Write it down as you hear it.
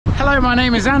Hello, my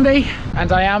name is Andy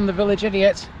and I am the village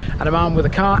idiot, and I'm armed with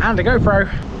a car and a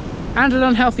GoPro and an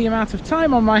unhealthy amount of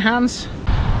time on my hands.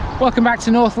 Welcome back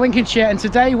to North Lincolnshire, and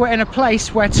today we're in a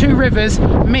place where two rivers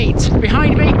meet.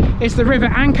 Behind me is the River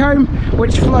Ancholme,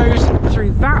 which flows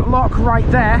through that lock right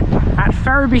there at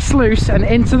Ferriby Sluice and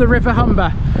into the River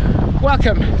Humber.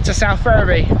 Welcome to South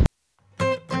Ferriby.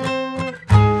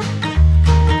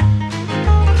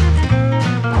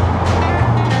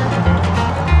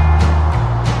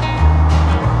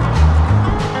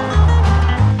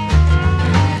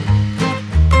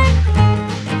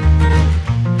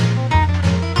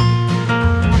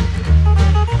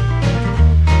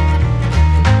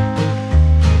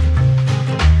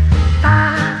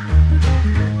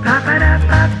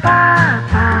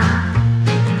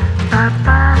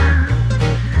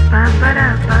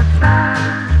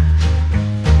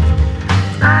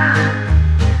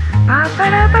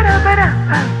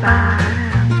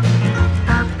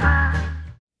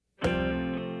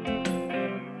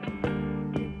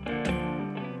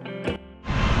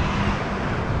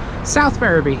 South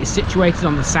Ferriby is situated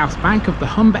on the south bank of the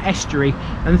Humber Estuary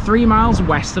and 3 miles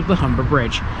west of the Humber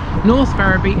Bridge. North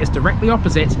Ferriby is directly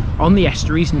opposite on the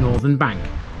estuary's northern bank.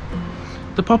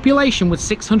 The population was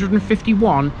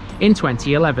 651 in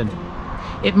 2011.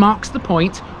 It marks the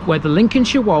point where the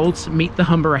Lincolnshire Wolds meet the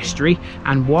Humber Estuary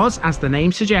and was, as the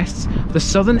name suggests, the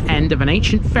southern end of an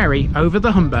ancient ferry over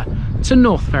the Humber to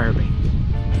North Ferriby.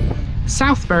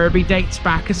 South Ferriby dates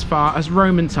back as far as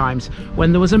Roman times,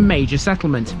 when there was a major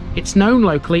settlement. It's known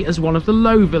locally as one of the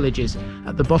low villages,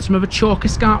 at the bottom of a chalk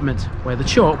escarpment, where the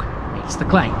chalk meets the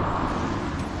clay.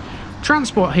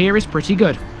 Transport here is pretty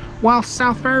good. Whilst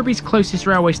South Ferriby's closest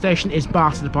railway station is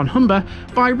Barton upon Humber,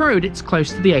 by road it's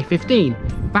close to the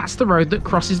A15. That's the road that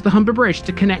crosses the Humber Bridge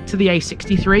to connect to the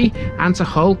A63 and to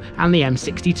Hull and the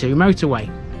M62 motorway.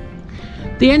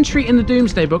 The entry in the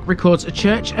Domesday Book records a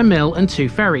church, a mill and 2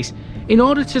 ferries. In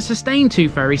order to sustain 2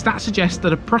 ferries, that suggests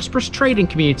that a prosperous trading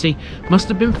community must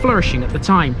have been flourishing at the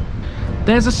time.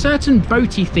 There's a certain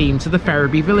boaty theme to the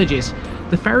Ferriby villages.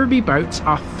 The Ferriby boats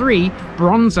are 3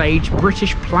 Bronze Age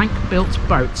British plank-built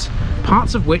boats,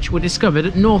 parts of which were discovered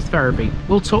at North Ferriby.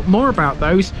 We'll talk more about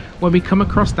those when we come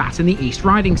across that in the East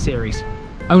Riding series.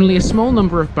 Only a small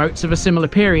number of boats of a similar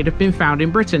period have been found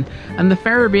in Britain, and the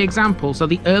Ferriby examples are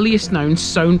the earliest known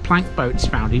sewn-plank boats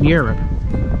found in Europe.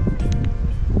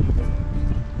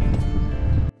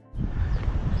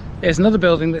 Here's another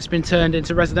building that's been turned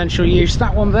into residential use.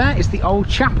 That one there is the old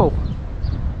chapel.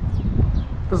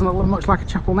 Doesn't look much like a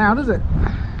chapel now, does it?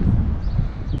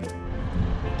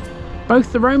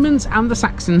 Both the Romans and the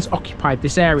Saxons occupied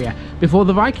this area before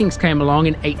the Vikings came along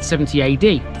in 870 AD.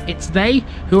 It's they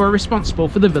who are responsible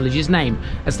for the village's name,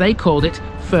 as they called it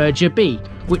Ferriby,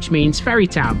 which means ferry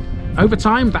town. Over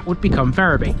time, that would become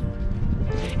Ferriby.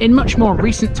 In much more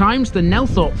recent times, the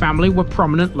Nelthorpe family were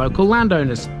prominent local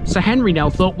landowners. Sir Henry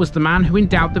Nelthorpe was the man who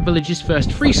endowed the village's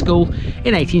first free school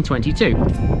in 1822.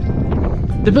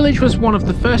 The village was one of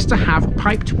the first to have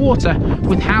piped water,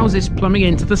 with houses plumbing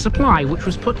into the supply, which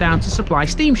was put down to supply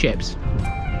steamships.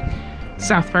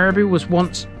 South Ferriby was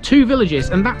once 2 villages,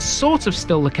 and that's sort of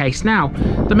still the case now.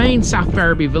 The main South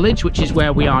Ferriby village, which is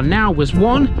where we are now, was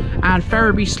one, and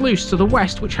Ferriby Sluice to the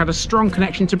west, which had a strong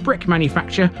connection to brick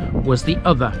manufacture, was the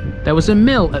other. There was a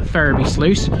mill at Ferriby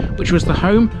Sluice, which was the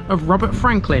home of Robert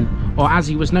Franklin, or as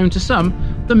he was known to some,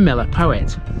 the Miller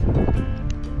Poet.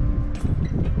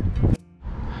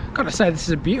 Gotta say, this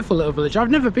is a beautiful little village.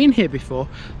 I've never been here before.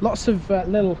 Lots of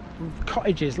little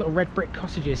cottages, little red brick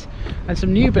cottages, and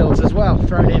some new builds as well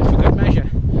thrown in for good measure.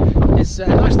 It's a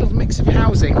nice little mix of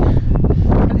housing,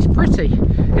 and it's pretty,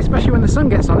 especially when the sun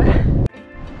gets on it.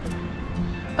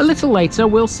 A little later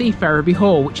we'll see Ferriby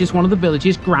Hall, which is one of the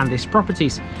village's grandest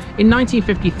properties. In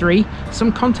 1953,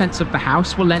 some contents of the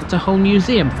house were lent to Hull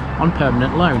Museum on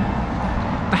permanent loan.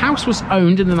 The house was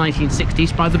owned in the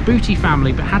 1960s by the Booty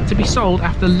family, but had to be sold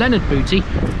after Leonard Booty,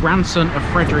 grandson of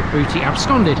Frederick Booty,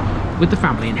 absconded with the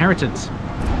family inheritance.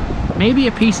 Maybe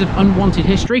a piece of unwanted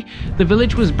history, the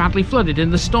village was badly flooded in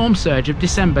the storm surge of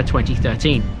December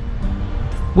 2013.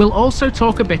 We'll also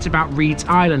talk a bit about Reed's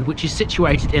Island, which is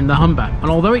situated in the Humber, and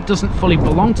although it doesn't fully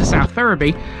belong to South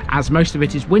Ferriby, as most of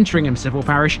it is Winteringham civil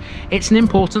parish, it's an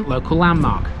important local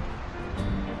landmark.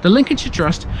 The Lincolnshire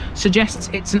Trust suggests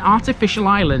it's an artificial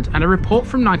island, and a report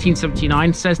from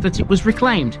 1979 says that it was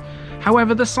reclaimed.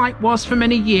 However, the site was for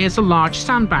many years a large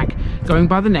sandbank, going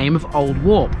by the name of Old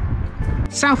Warp.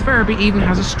 South Ferriby even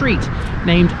has a street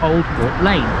named Old Warp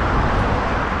Lane.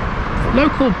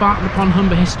 Local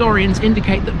Barton-upon-Humber historians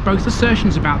indicate that both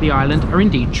assertions about the island are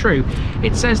indeed true.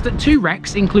 It says that 2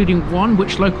 wrecks, including one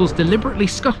which locals deliberately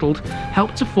scuttled,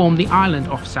 helped to form the island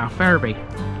off South Ferriby.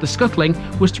 The scuttling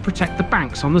was to protect the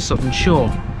banks on the southern shore.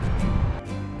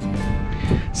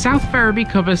 South Ferriby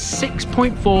covers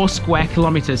 6.4 square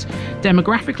kilometres.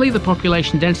 Demographically, the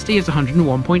population density is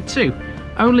 101.2.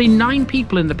 Only 9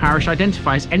 people in the parish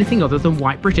identify as anything other than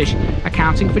white British,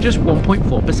 accounting for just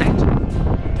 1.4%.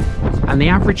 And the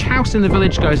average house in the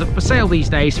village goes up for sale these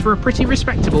days for a pretty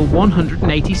respectable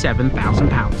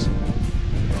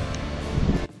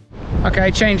 £187,000. Okay,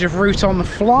 change of route on the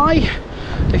fly.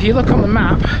 If you look on the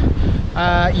map,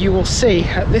 you will see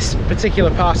at this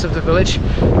particular part of the village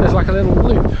there's like a little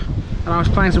loop, and I was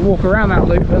planning to walk around that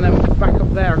loop and then back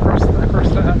up there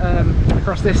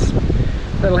across this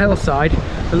little hillside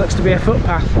that looks to be a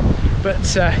footpath, but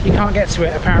you can't get to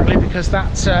it apparently, because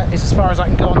that is as far as I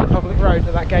can go on the public road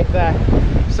at that gate there.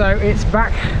 So it's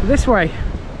back this way.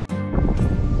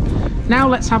 Now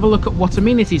let's have a look at what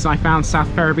amenities I found South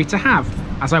Ferriby to have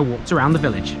as I walked around the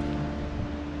village.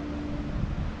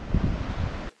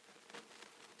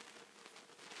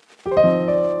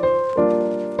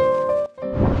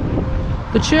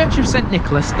 The Church of St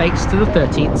Nicholas dates to the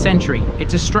 13th century.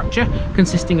 It's a structure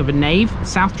consisting of a nave,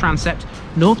 south transept,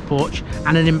 north porch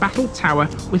and an embattled tower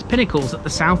with pinnacles at the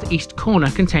southeast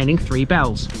corner containing 3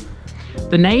 bells.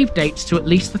 The nave dates to at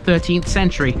least the 13th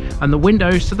century and the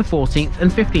windows to the 14th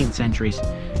and 15th centuries.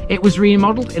 It was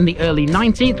remodelled in the early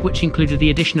 19th, which included the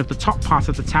addition of the top part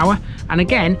of the tower, and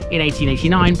again in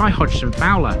 1889 by Hodgson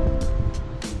Fowler.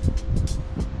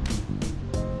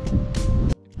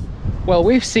 Well,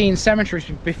 we've seen cemeteries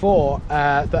before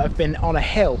that have been on a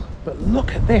hill, but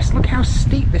look at this, look how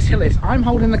steep this hill is. I'm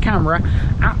holding the camera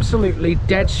absolutely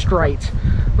dead straight.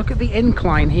 Look at the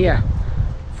incline here,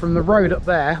 from the road up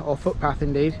there, or footpath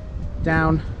indeed,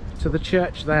 down to the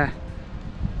church there.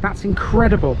 That's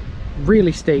incredible,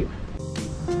 really steep.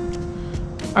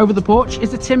 Over the porch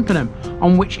is a tympanum,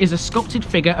 on which is a sculpted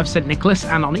figure of St Nicholas,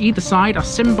 and on either side are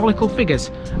symbolical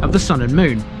figures of the sun and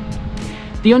moon.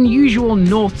 The unusual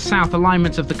north-south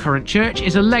alignment of the current church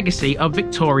is a legacy of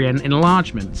Victorian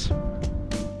enlargements.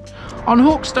 On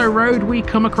Horkstow Road we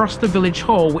come across the village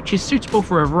hall, which is suitable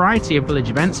for a variety of village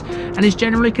events and is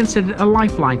generally considered a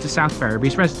lifeline to South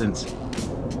Ferriby's residents.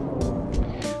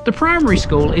 The primary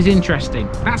school is interesting.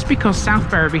 That's because South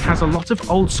Ferriby has a lot of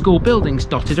old school buildings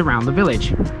dotted around the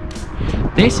village.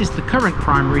 This is the current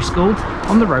primary school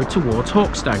on the road towards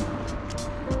Horkstow.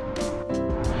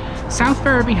 South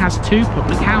Ferriby has 2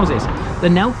 public houses. The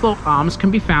Nelthorpe Arms can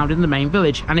be found in the main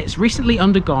village, and it's recently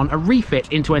undergone a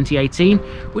refit in 2018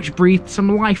 which breathed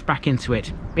some life back into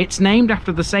it. It's named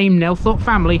after the same Nelthorpe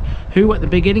family who at the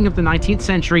beginning of the 19th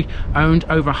century owned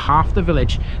over half the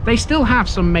village. They still have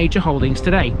some major holdings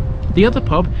today. The other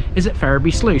pub is at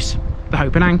Ferriby Sluice, the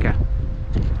Hope and Anchor.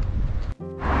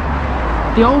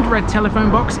 The old red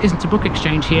telephone box isn't a book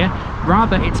exchange here,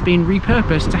 rather it's been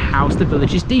repurposed to house the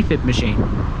village's defib machine.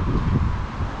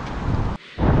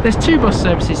 There's 2 bus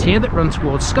services here that run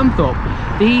towards Scunthorpe.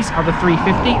 These are the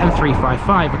 350 and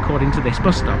 355 according to this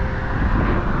bus stop.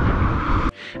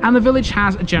 And the village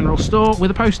has a general store with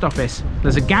a post office.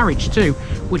 There's a garage too,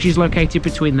 which is located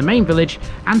between the main village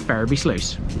and Ferriby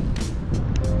Sluice.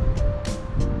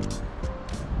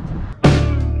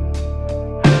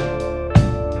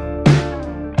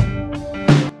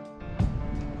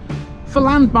 For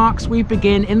landmarks, we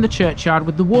begin in the churchyard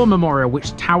with the War Memorial,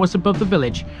 which towers above the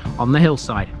village on the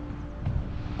hillside.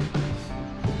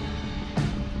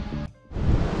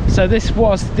 So this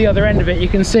was the other end of it. You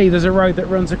can see there's a road that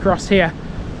runs across here.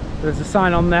 There's a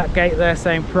sign on that gate there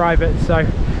saying private, so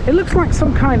it looks like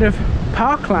some kind of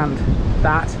parkland,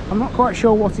 that. I'm not quite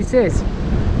sure what it is.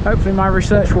 Hopefully my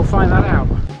research will find that out.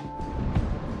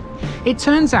 It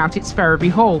turns out it's Ferriby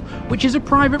Hall, which is a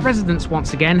private residence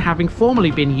once again, having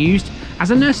formerly been used as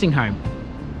a nursing home.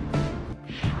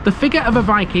 The figure of a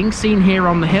Viking seen here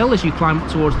on the hill as you climb up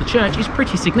towards the church is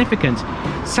pretty significant.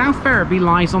 South Ferriby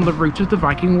lies on the route of the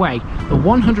Viking Way, the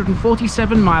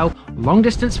 147-mile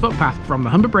long-distance footpath from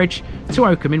the Humber Bridge to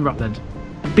Ancholme in Rutland.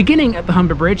 Beginning at the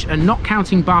Humber Bridge and not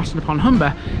counting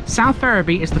Barton-upon-Humber, South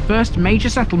Ferriby is the first major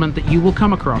settlement that you will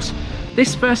come across.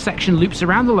 This first section loops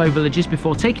around the low villages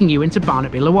before taking you into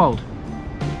Barnaby-le-Wold.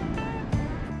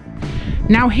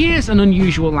 Now here's an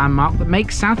unusual landmark that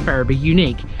makes South Ferriby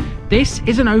unique. This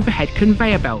is an overhead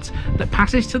conveyor belt that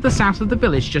passes to the south of the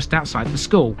village just outside the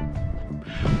school.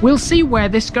 We'll see where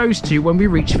this goes to when we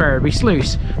reach Ferriby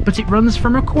Sluice, but it runs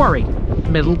from a quarry,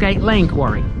 Middlegate Lane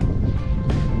Quarry.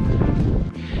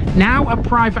 Now a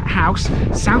private house,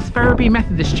 South Ferriby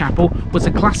Methodist Chapel was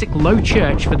a classic low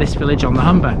church for this village on the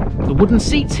Humber. The wooden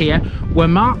seats here were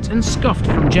marked and scuffed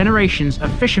from generations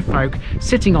of fisher folk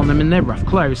sitting on them in their rough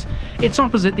clothes. It's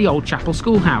opposite the old chapel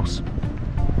schoolhouse.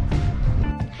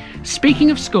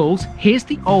 Speaking of schools, here's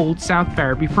the old South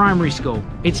Ferriby Primary School.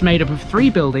 It's made up of 3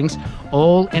 buildings,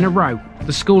 all in a row.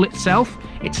 The school itself,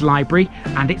 its library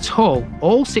and its hall,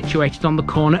 all situated on the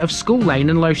corner of School Lane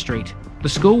and Low Street. The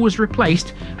school was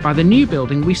replaced by the new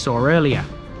building we saw earlier.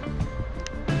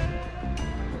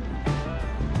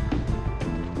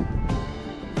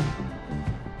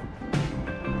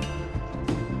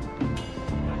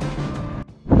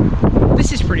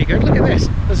 This is pretty good, look at this.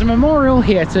 There's a memorial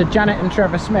here to Janet and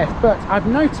Trevor Smith, but I've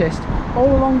noticed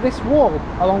all along this wall,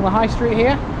 along the high street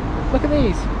here, look at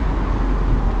these.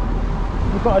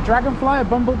 We've got a dragonfly, a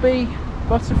bumblebee,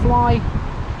 butterfly,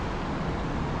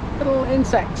 little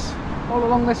insects all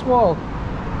along this wall.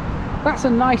 That's a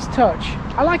nice touch.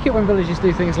 I like it when villages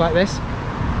do things like this.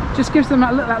 Just gives them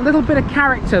that little bit of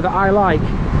character that I like.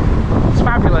 It's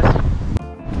fabulous.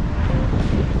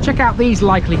 Check out these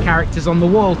likely characters on the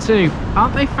wall too.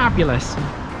 Aren't they fabulous?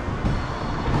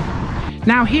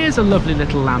 Now here's a lovely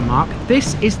little landmark.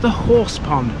 This is the horse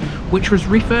pond, which was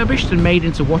refurbished and made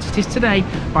into what it is today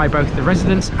by both the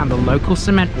residents and the local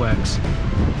cement works.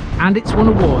 And it's won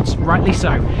awards, rightly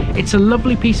so. It's a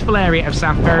lovely peaceful area of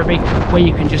South Ferriby where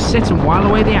you can just sit and while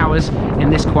away the hours in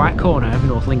this quiet corner of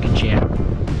North Lincolnshire.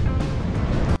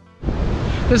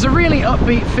 There's a really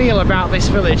upbeat feel about this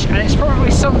village, and it's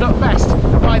probably summed up best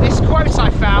by this quote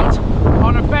I found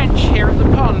on a bench here at the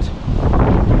pond.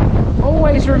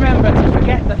 Always remember to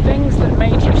forget the things that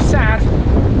made you sad,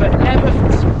 but never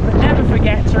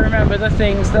forget to remember the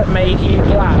things that made you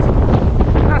glad.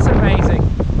 That's amazing.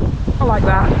 I like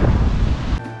that.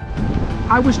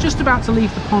 I was just about to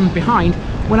leave the pond behind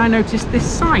when I noticed this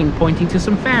sign pointing to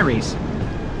some ferries.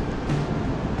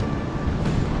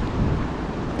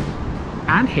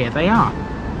 And here they are.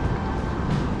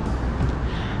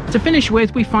 To finish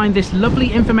with, we find this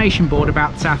lovely information board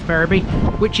about South Ferriby,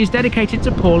 which is dedicated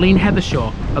to Pauline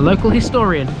Heathershaw, a local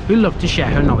historian who loved to share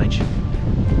her knowledge.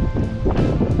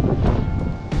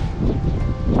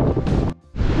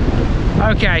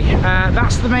 Okay,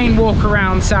 that's the main walk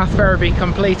around South Ferriby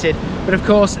completed, but of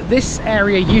course this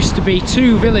area used to be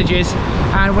 2 villages,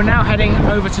 and we're now heading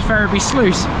over to Ferriby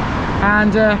Sluice,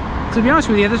 and to be honest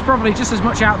with you, there's probably just as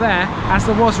much out there as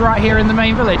there was right here in the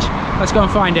main village. Let's go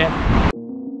and find it.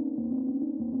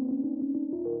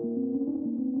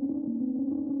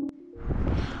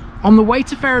 On the way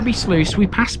to Ferriby Sluice, we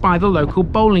passed by the local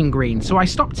bowling green, so I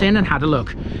stopped in and had a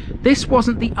look. This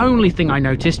wasn't the only thing I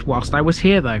noticed whilst I was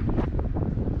here though.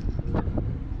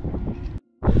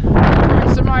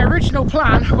 So my original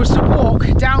plan was to walk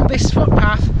down this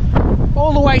footpath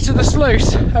all the way to the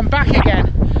sluice and back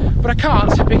again, but I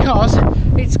can't because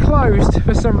it's closed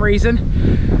for some reason.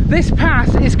 This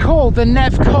path is called the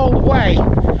Nevcole Way,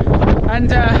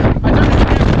 and I don't know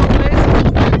who Nevcole is.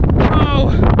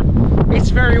 Oh, it's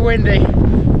very windy.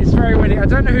 It's very windy. I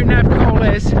don't know who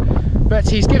Nevcole is, but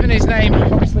he's given his name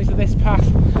obviously to this path,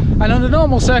 and under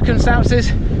normal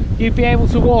circumstances you'd be able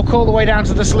to walk all the way down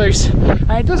to the sluice.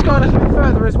 And it does go a little bit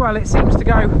further as well. It seems to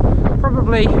go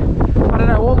probably, I don't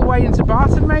know, all the way into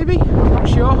Barton maybe, I'm not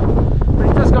sure, but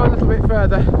it does go a little bit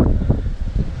further.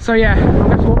 So yeah, I'm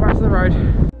going to walk back to the road.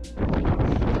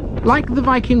 Like the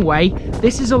Viking Way,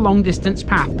 this is a long distance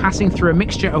path passing through a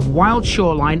mixture of wild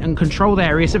shoreline and controlled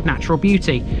areas of natural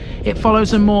beauty. It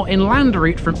follows a more inland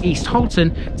route from East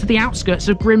Holton to the outskirts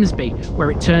of Grimsby, where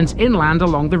it turns inland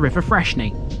along the River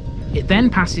Freshney. It then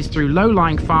passes through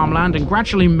low-lying farmland and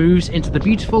gradually moves into the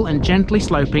beautiful and gently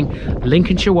sloping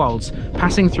Lincolnshire Wolds,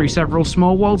 passing through several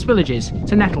small Wolds villages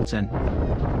to Nettleton.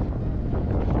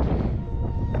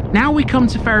 Now we come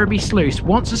to Ferriby Sluice,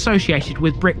 once associated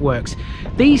with brickworks.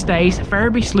 These days,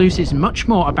 Ferriby Sluice is much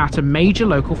more about a major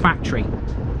local factory.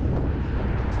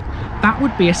 That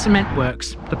would be a cement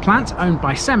works. The plant, owned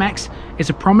by Cemex, is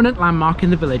a prominent landmark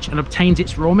in the village and obtains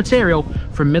its raw material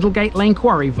from Middlegate Lane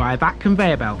Quarry via that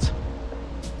conveyor belt.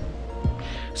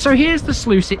 So here's the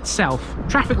sluice itself,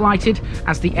 traffic lighted,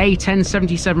 as the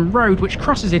A1077 road which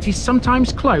crosses it is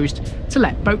sometimes closed to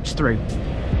let boats through.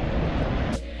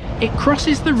 It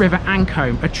crosses the River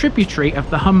Ancholme, a tributary of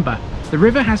the Humber. The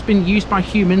river has been used by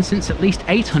humans since at least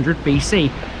 800 BC,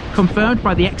 confirmed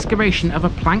by the excavation of a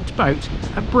planked boat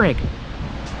at Brig.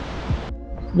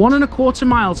 1¼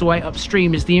 miles away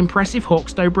upstream is the impressive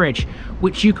Horkstow Bridge,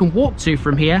 which you can walk to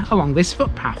from here along this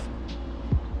footpath.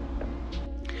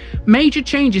 Major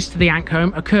changes to the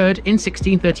Ancholme occurred in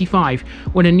 1635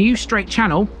 when a new straight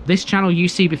channel, this channel you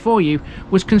see before you,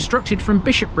 was constructed from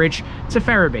Bishopbridge to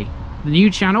Ferriby. The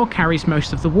new channel carries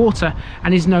most of the water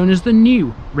and is known as the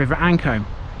new River Ancholme.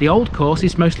 The old course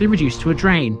is mostly reduced to a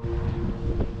drain.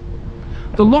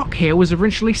 The lock here was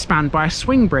originally spanned by a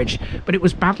swing bridge, but it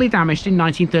was badly damaged in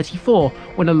 1934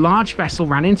 when a large vessel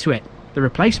ran into it. The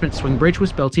replacement swing bridge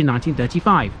was built in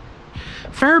 1935.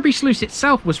 Ferriby Sluice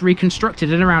itself was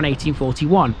reconstructed in around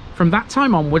 1841. From that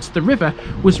time onwards, the river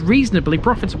was reasonably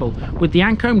profitable, with the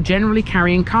Ancholme generally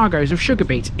carrying cargoes of sugar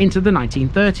beet into the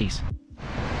 1930s.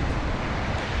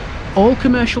 All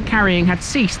commercial carrying had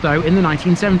ceased though in the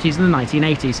 1970s and the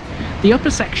 1980s. The upper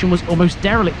section was almost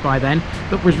derelict by then,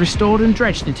 but was restored and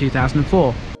dredged in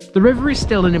 2004. The river is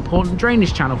still an important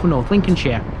drainage channel for North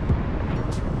Lincolnshire.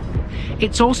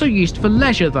 It's also used for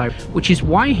leisure though, which is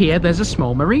why here there's a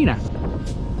small marina.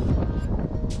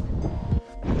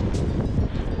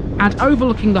 And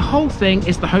overlooking the whole thing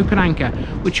is the Hope and Anchor,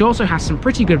 which also has some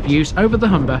pretty good views over the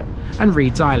Humber and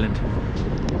Reed's Island.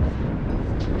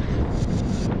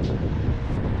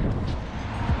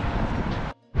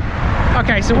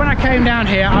 Okay, so when I came down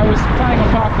here I was planning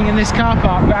on parking in this car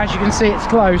park, but as you can see it's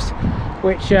closed,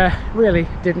 which really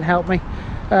didn't help me,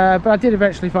 but I did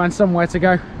eventually find somewhere to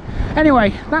go. Anyway,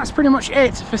 that's pretty much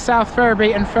it for South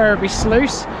Ferriby and Ferriby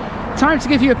Sluice. Time to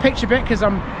give you a picture bit because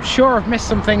I'm sure I've missed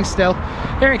some things still.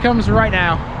 Here it comes right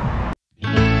now.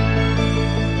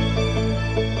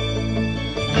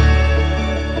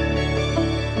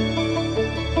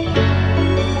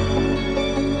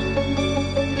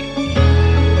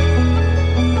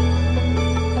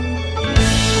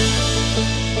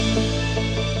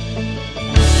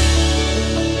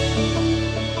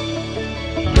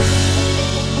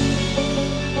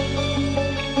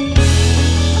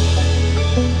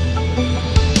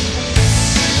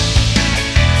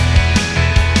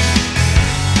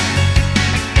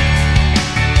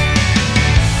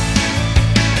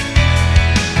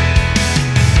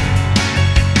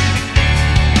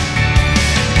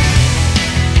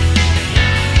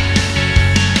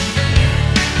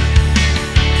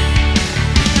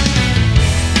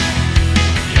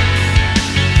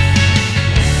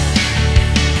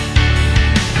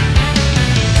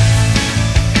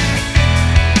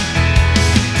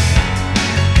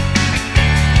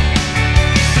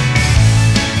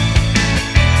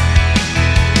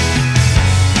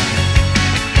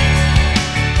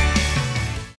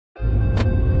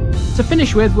 To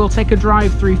finish with, we'll take a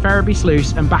drive through Ferriby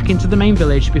Sluice and back into the main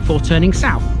village before turning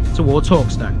south towards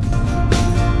Horkstow.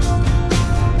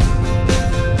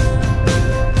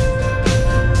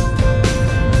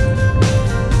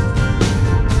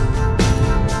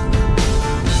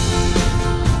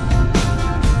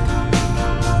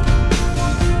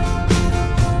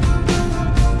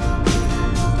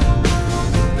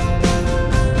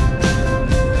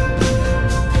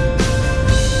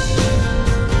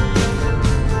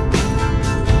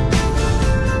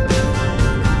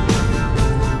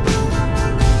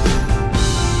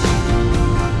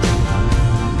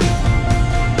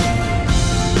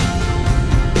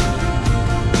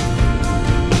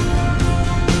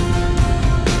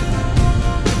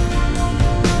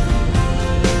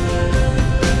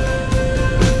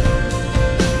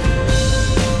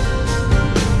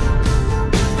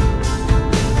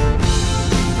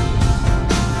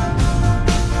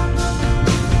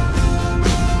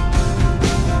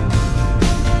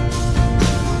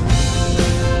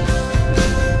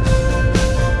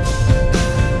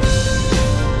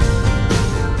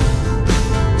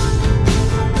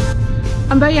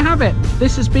 And there you have it.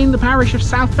 This has been the parish of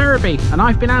South Ferriby, and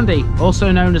I've been Andy,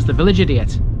 also known as the Village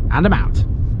Idiot, and I'm out.